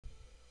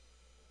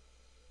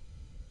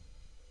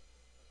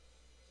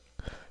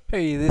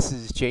Hey, this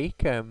is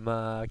Jake. I'm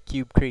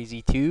Cube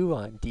Crazy 2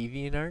 on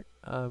DeviantArt.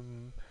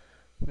 I'm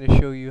going to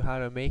show you how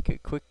to make a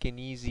quick and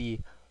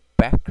easy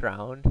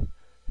background.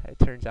 It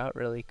turns out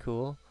really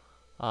cool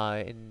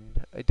in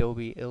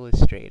Adobe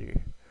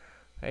Illustrator.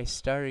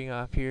 Starting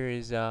off here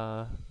is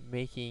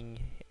making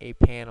a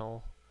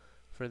panel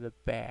for the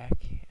back.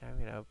 I'm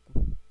going to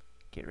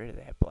get rid of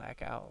that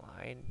black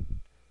outline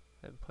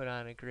and put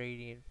on a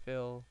gradient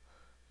fill.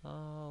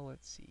 Oh,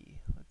 let's see.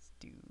 Let's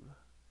do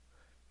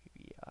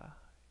maybe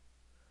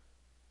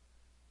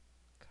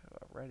kind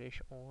of a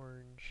reddish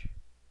orange.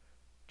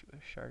 Do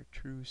a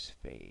chartreuse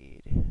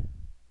fade.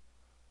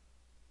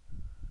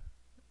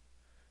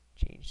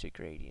 Change the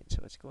gradient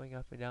so it's going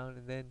up and down,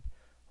 and then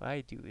what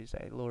I do is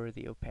I lower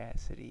the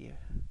opacity.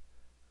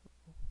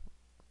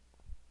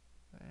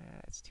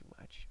 That's too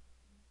much.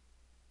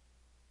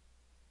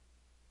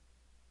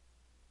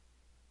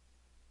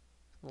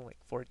 Like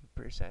 40%.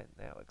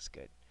 That looks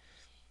good.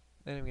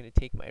 Then I'm going to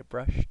take my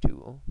brush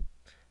tool,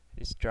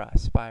 just draw a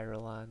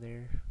spiral on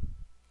there.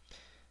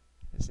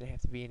 Doesn't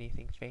have to be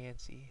anything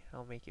fancy.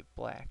 I'll make it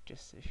black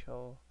just to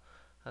show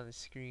on the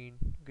screen.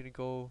 I'm going to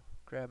go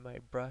grab my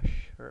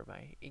brush or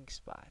my ink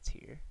spots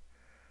here.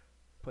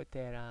 Put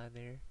that on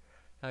there.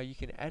 Now you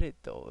can edit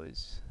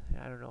those.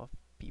 I don't know if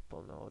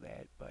people know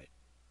that, but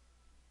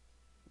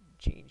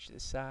change the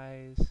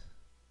size.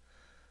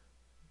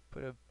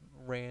 Put a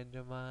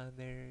random on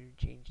there.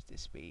 Change the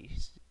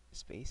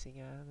spacing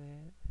on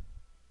that.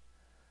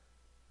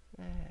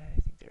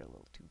 I think they're a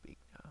little too big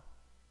now.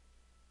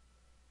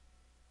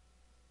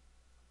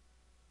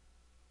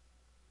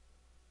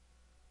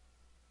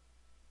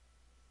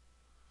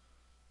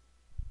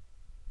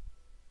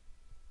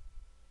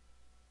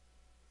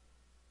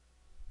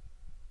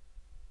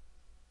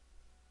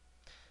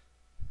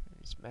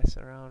 Just mess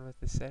around with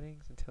the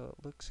settings until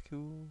it looks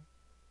cool.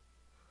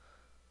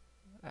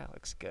 That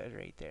looks good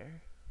right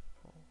there.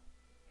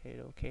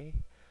 Hit OK.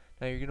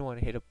 Now you're going to want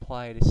to hit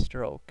apply to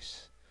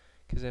strokes,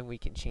 because then we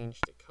can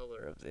change the color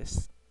of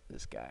this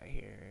guy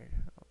here.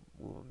 I'll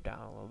move him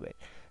down a little bit.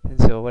 And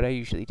so what I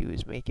usually do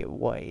is make it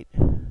white.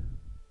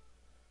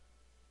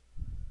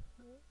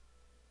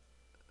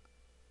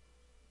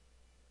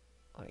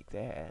 Like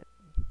that.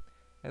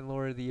 And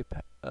lower the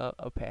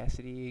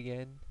opacity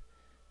again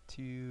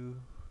to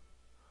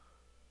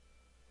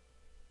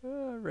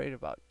right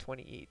about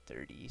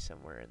 28-30,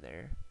 somewhere in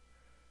there.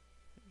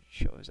 It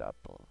shows up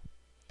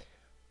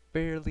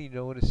barely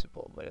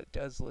noticeable, but it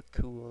does look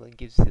cool and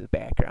gives the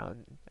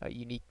background a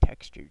unique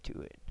texture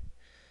to it.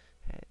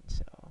 And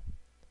so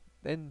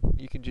then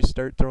you can just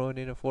start throwing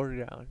in a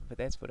foreground, but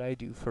that's what I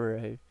do for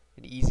an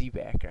easy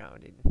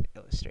background in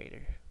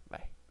Illustrator.